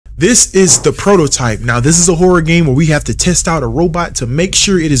This is the prototype. Now, this is a horror game where we have to test out a robot to make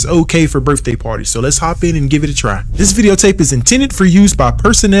sure it is okay for birthday parties. So let's hop in and give it a try. This videotape is intended for use by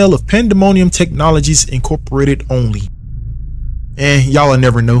personnel of Pandemonium Technologies Incorporated only. Y'all will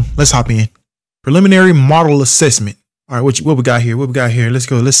never know. Let's hop in. Preliminary model assessment. All right, what we got here? What we got here? Let's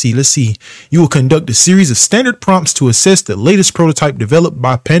go. Let's see. You will conduct a series of standard prompts to assess the latest prototype developed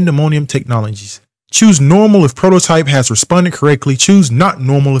by Pandemonium Technologies. Choose normal if prototype has responded correctly. Choose not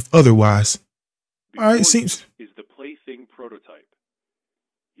normal if otherwise. All right, seems. Is the plaything prototype.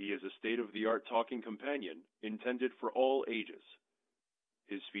 He is a state-of-the-art talking companion intended for all ages.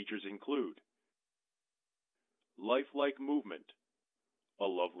 His features include lifelike movement, a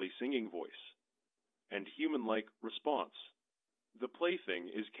lovely singing voice, and human-like response. The plaything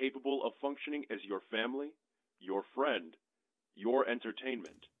is capable of functioning as your family, your friend, your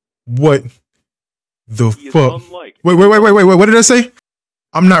entertainment. What the fuck? Wait, what did I say?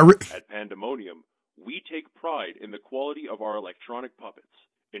 I'm not At Pandemonium, we take pride in the quality of our electronic puppets,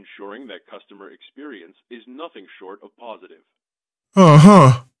 ensuring that customer experience is nothing short of positive.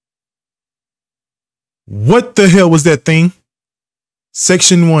 What the hell was that thing?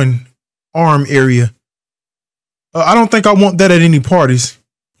 Section 1, arm area. I don't think I want that at any parties.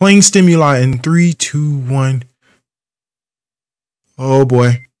 Playing stimuli in 3, 2, 1. Oh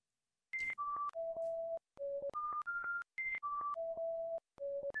boy.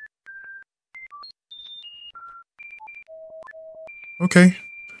 Okay.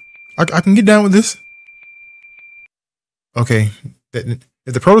 I can get down with this. Okay. If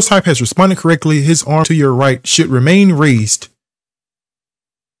the prototype has responded correctly, his arm to your right should remain raised.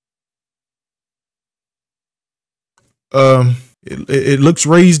 It looks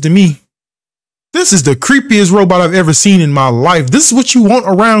raised to me. This is the creepiest robot I've ever seen in my life. This is what you want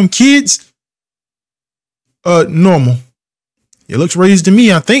around kids? Normal. It looks raised to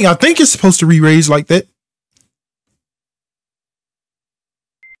me. I think it's supposed to be raised like that.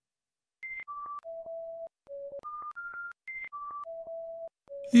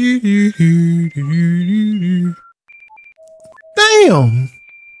 Damn.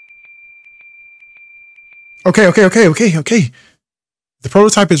 Okay. The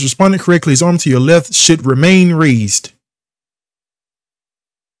prototype has responded correctly. His arm to your left should remain raised.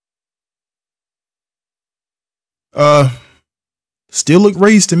 Still look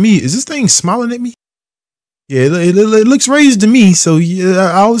raised to me. Is this thing smiling at me? Yeah, it looks raised to me. So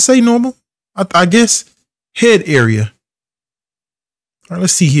yeah, I would say normal. I guess head area. All right,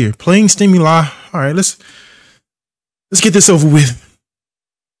 let's see here. Playing stimuli. All right, let's get this over with.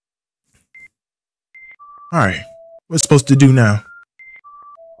 All right, what's supposed to do now?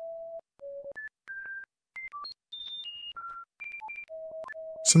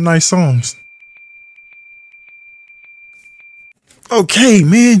 Some nice songs. Okay,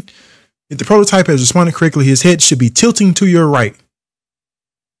 man. If the prototype has responded correctly, his head should be tilting to your right.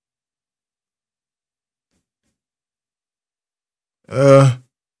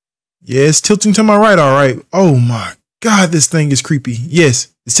 Yeah, it's tilting to my right, all right. Oh my God, this thing is creepy.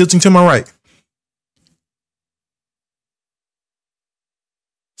 Yes, it's tilting to my right.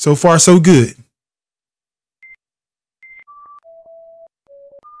 So far, so good.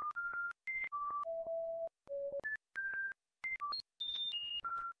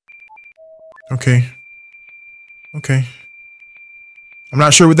 Okay. I'm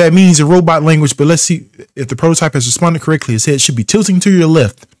not sure what that means in robot language, but let's see. If the prototype has responded correctly, his head should be tilting to your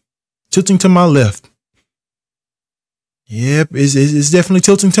left. Tilting to my left. Yep, it's definitely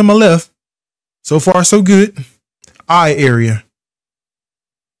tilting to my left. So far, so good. Eye area.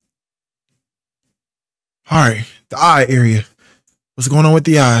 All right, the eye area. What's going on with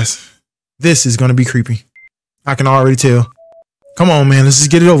the eyes? This is going to be creepy. I can already tell. Come on, man. Let's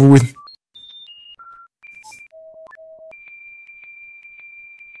just get it over with.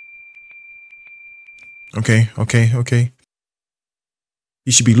 Okay.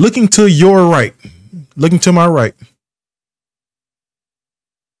 You should be looking to your right. Looking to my right.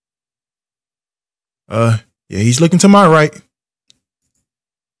 Yeah, he's looking to my right.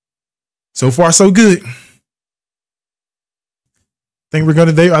 So far, so good.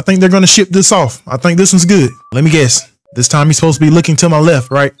 I think they're gonna ship this off. I think this one's good. Let me guess. This time he's supposed to be looking to my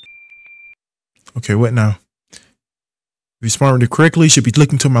left, right? Okay, what now? If he responded correctly, he should be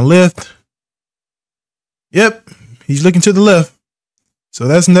looking to my left. Yep, he's looking to the left. So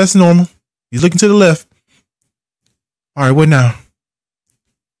that's normal. He's looking to the left. All right, what now?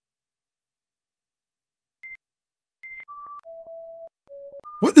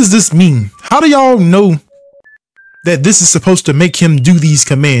 What does this mean? How do y'all know that this is supposed to make him do these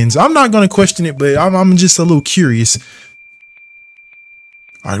commands? I'm not going to question it, but I'm just a little curious.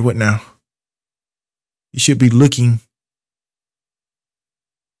 All right, what now? You should be looking.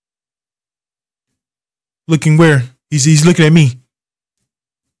 Looking where? He's looking at me.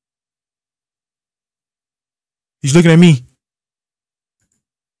 He's looking at me.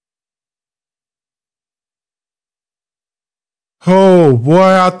 Oh boy,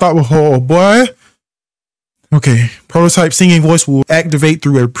 I thought, oh boy. Okay, prototype singing voice will activate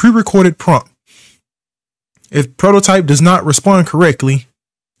through a pre-recorded prompt. If prototype does not respond correctly,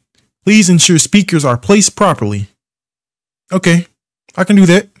 please ensure speakers are placed properly. Okay, I can do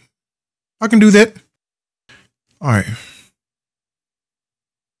that. I can do that. All right.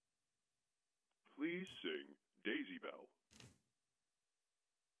 Please sing Daisy Bell.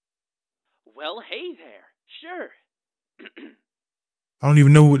 Well, hey there. Sure. I don't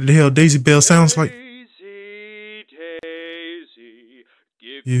even know what the hell Daisy Bell sounds like. Daisy, Daisy,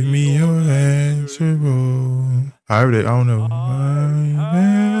 Give me your answer. I heard it. I don't know.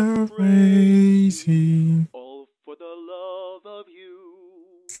 I'm crazy. All for the love of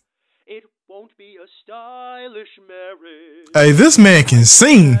you. It won't be a stylish marriage. Hey, this man can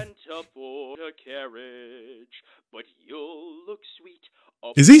sing. Can't afford a carriage, but you'll look sweet.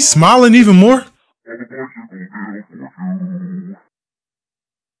 Is he smiling even more?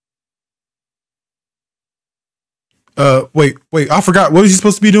 Wait, I forgot. What was he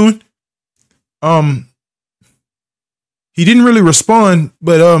supposed to be doing? He didn't really respond,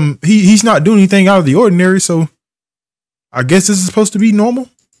 but he's not doing anything out of the ordinary, so I guess this is supposed to be normal.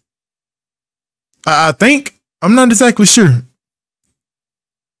 I think. I'm not exactly sure.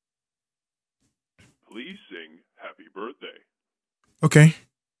 Please sing Happy Birthday. Okay.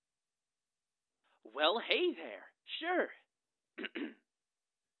 Well, hey there. Sure.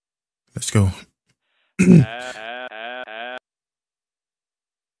 Let's go. And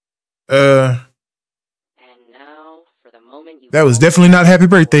now for the moment you That was definitely not happy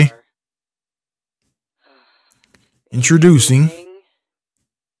birthday. Introducing.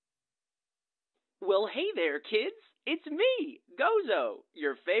 Well, hey there, kids. It's me, Gozo,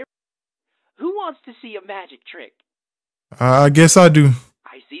 your favorite. Who wants to see a magic trick? I guess I do.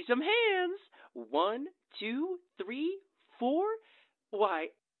 I see some hands. 1, 2, 3, 4. Why,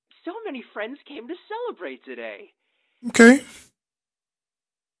 so many friends came to celebrate today. Okay.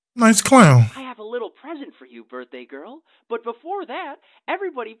 Nice clown. I have a little present for you, birthday girl. But before that,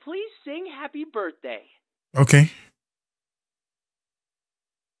 everybody please sing happy birthday. Okay.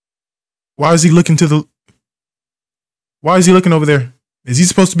 Why is he looking to the... Why is he looking over there? Is he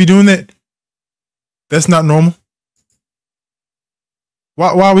supposed to be doing that? That's not normal.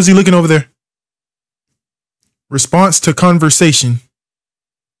 Why was he looking over there? Response to conversation.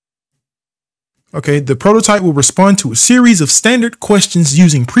 Okay, the prototype will respond to a series of standard questions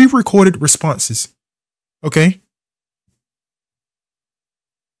using pre-recorded responses. Okay.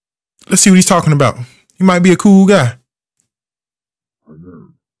 Let's see what he's talking about. He might be a cool guy.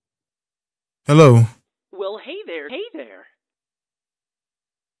 Hello. Well, hey there. Hey there.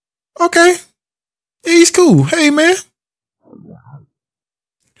 Okay. He's cool. Hey, man.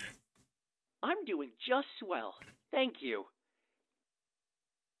 I'm doing just swell. Thank you.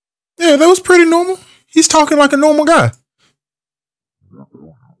 Yeah, that was pretty normal. He's talking like a normal guy.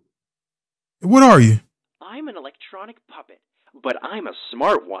 What are you? I'm an electronic puppet, but I'm a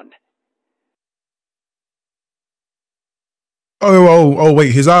smart one. Oh,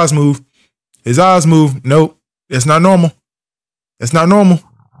 wait. His eyes move. His eyes move. Nope. That's not normal. That's not normal.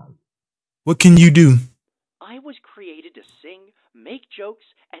 What can you do? I was created to sing, make jokes,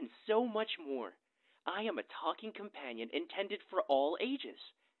 and so much more. I am a talking companion intended for all ages.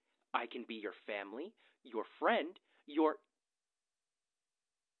 I can be your family, your friend, your...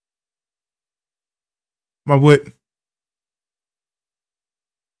 My what?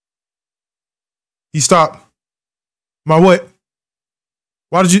 He stopped. My what?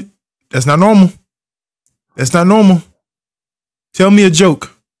 Why did you... That's not normal. That's not normal. Tell me a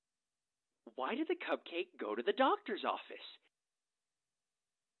joke. Why did the cupcake go to the doctor's office?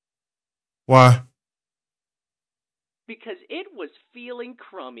 Why? Because it was feeling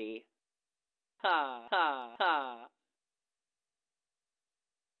crummy. Ha, ha, ha.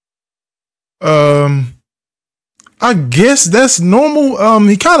 I guess that's normal.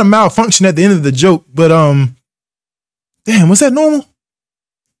 He kind of malfunctioned at the end of the joke, but damn, was that normal?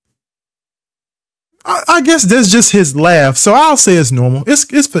 I guess that's just his laugh, so I'll say it's normal.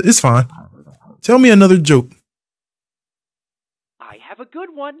 It's fine. Tell me another joke. I have a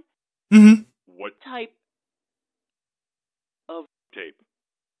good one. Mm-hmm. What Type of tape?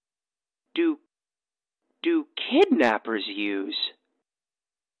 do kidnappers use?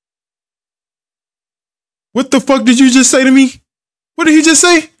 What the fuck did you just say to me? What did he just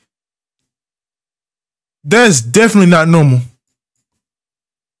say? That's definitely not normal.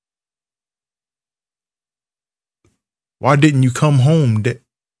 Why didn't you come home?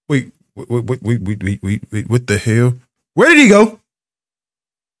 Wait, what the hell? Where did he go?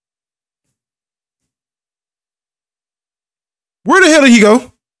 Where the hell did he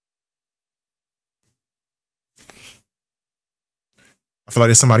go? I feel like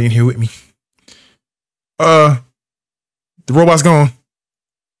there's somebody in here with me. The robot's gone.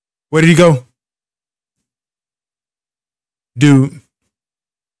 Where did he go? Dude.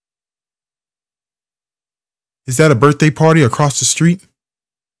 Is that a birthday party across the street?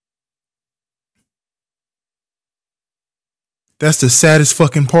 That's the saddest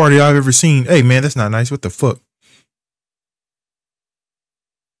fucking party I've ever seen. Hey, man, that's not nice. What the fuck?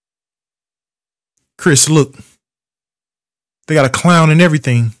 Chris, look. They got a clown and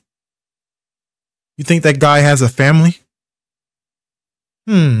everything. You think that guy has a family?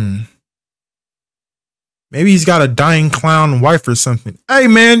 Maybe he's got a dying clown wife or something. Hey,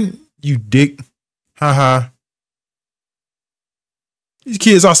 man, you dick. Haha. These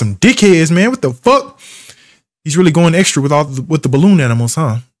kids are some dickheads, man. What the fuck? He's really going extra with the balloon animals,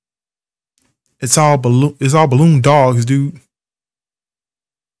 huh? It's all balloon dogs, dude.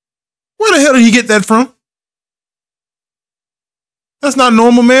 Where the hell did he get that from? That's not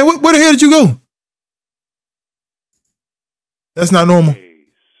normal, man. Where the hell did you go? That's not normal. Hey,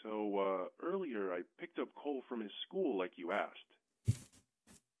 so earlier I picked up Cole from his school like you asked.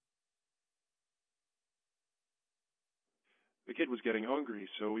 The kid was getting hungry,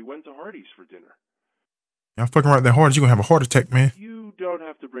 so we went to Hardee's for dinner. I'm fucking right there hard. You're gonna have a heart attack, man. You don't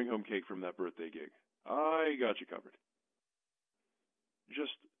have to bring home cake from that birthday gig. I got you covered.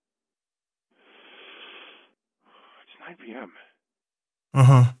 Just... It's 9 p.m.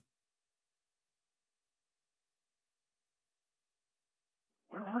 Uh-huh.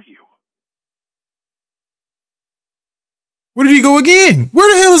 Where are you? Where did he go again?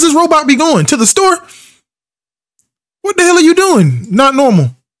 Where the hell is this robot be going? To the store? What the hell are you doing? Not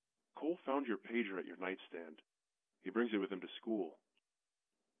normal. Cole found your pager at your nightstand. He brings it with him to school.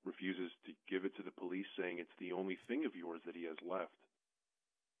 Refuses to give it to the police, saying it's the only thing of yours that he has left.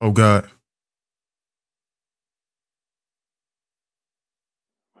 Oh, God.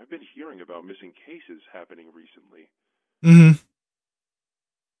 I've been hearing about missing cases happening recently. Mm-hmm.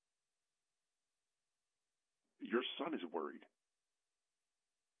 Your son is worried.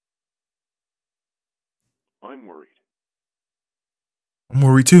 I'm worried. I'm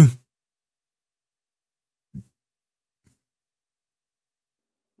worried, too.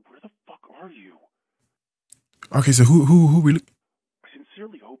 Where the fuck are you? Okay, so who we look? I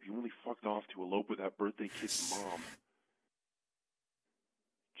sincerely hope you only fucked off to elope with that birthday kid's mom.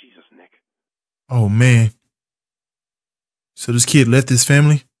 Jesus, Nick. Oh, man. So this kid left his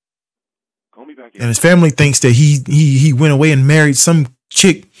family? Call me back in. And his family thinks that he went away and married some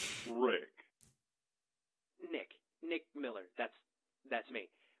chick. Rick. Nick Miller. That's me.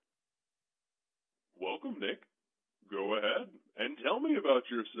 Welcome, Nick. Go ahead and tell me about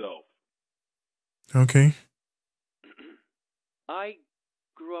yourself. Okay. I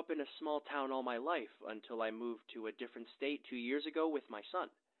grew up in a small town all my life until I moved to a different state 2 years ago with my son.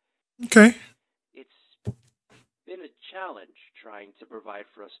 Okay. It's been a challenge trying to provide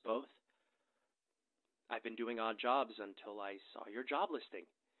for us both. I've been doing odd jobs until I saw your job listing.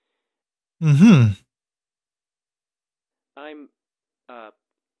 Mm-hmm. I'm,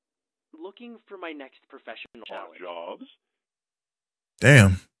 looking for my next professional challenge. Odd jobs?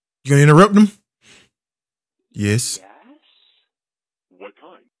 Damn. You gonna interrupt him? Yes. Yes? What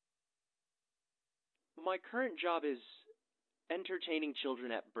kind? My current job is entertaining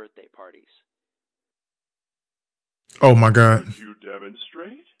children at birthday parties. Oh, my God. Could you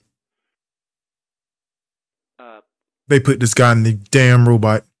demonstrate? They put this guy in the damn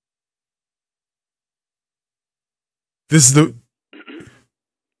robot. This is the...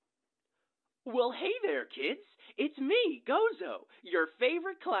 Well, hey there, kids. It's me, Gozo, your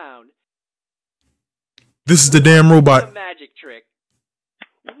favorite clown. This is the damn A robot. magic trick.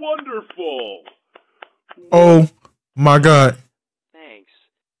 Wonderful! Oh, my God. Thanks.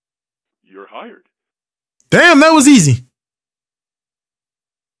 You're hired. Damn, that was easy.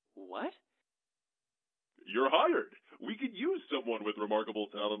 What? You're hired. We could use someone with remarkable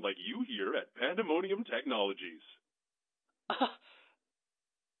talent like you here at Pandemonium Technologies.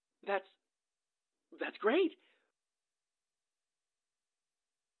 That's great.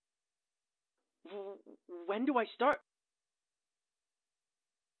 When do I start?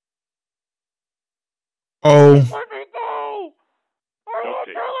 Oh. Let me go! I won't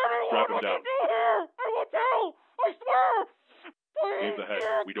Okay, tell anyone strap him what down. to do here! I won't tell! I swear! Leave the head.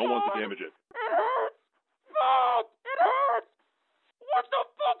 We don't want to damage it. It hurts! Fuck! It hurts! What the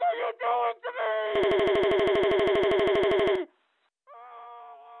fuck are you doing to me?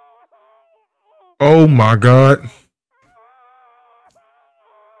 Oh my God.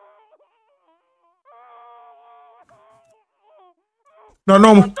 Not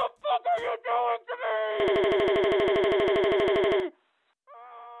normal. What the fuck are you doing to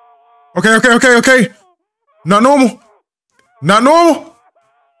me? Okay. Not normal. Not normal.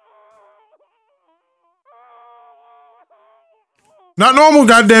 Not normal,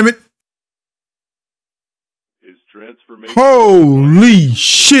 goddammit. His transformation. Holy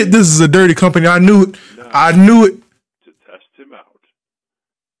shit, this is a dirty company. I knew it. I knew it. To test him out.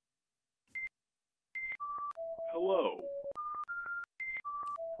 Hello.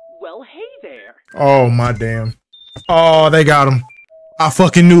 Well, hey there. Oh my damn. Oh, they got him. I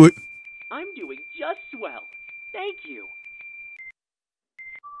fucking knew it. I'm doing just swell. Thank you.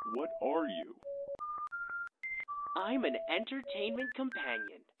 What are you? I'm an entertainment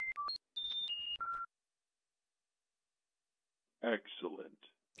companion. Excellent.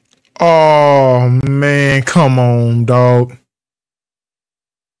 Oh man, come on, dog.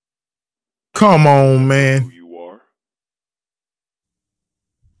 Come on, man. Who you are?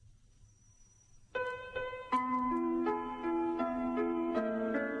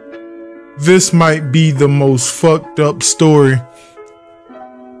 This might be the most fucked up story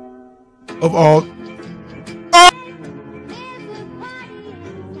of all.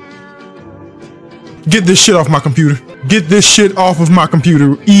 Get this shit off my computer. Get this shit off of my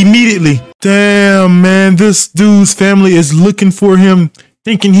computer immediately. Damn, man, this dude's family is looking for him,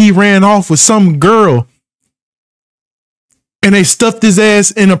 thinking he ran off with some girl. And they stuffed his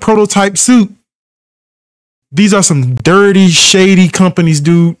ass in a prototype suit. These are some dirty, shady companies,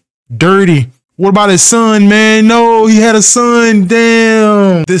 dude. Dirty. What about his son, man? No, he had a son.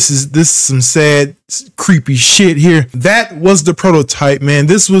 Damn. This is some sad, creepy shit here. That was the prototype, man.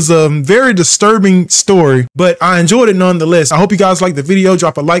 This was a very disturbing story, but I enjoyed it nonetheless. I hope you guys liked the video.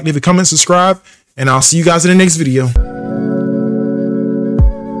 Drop a like, leave a comment, subscribe, and I'll see you guys in the next video.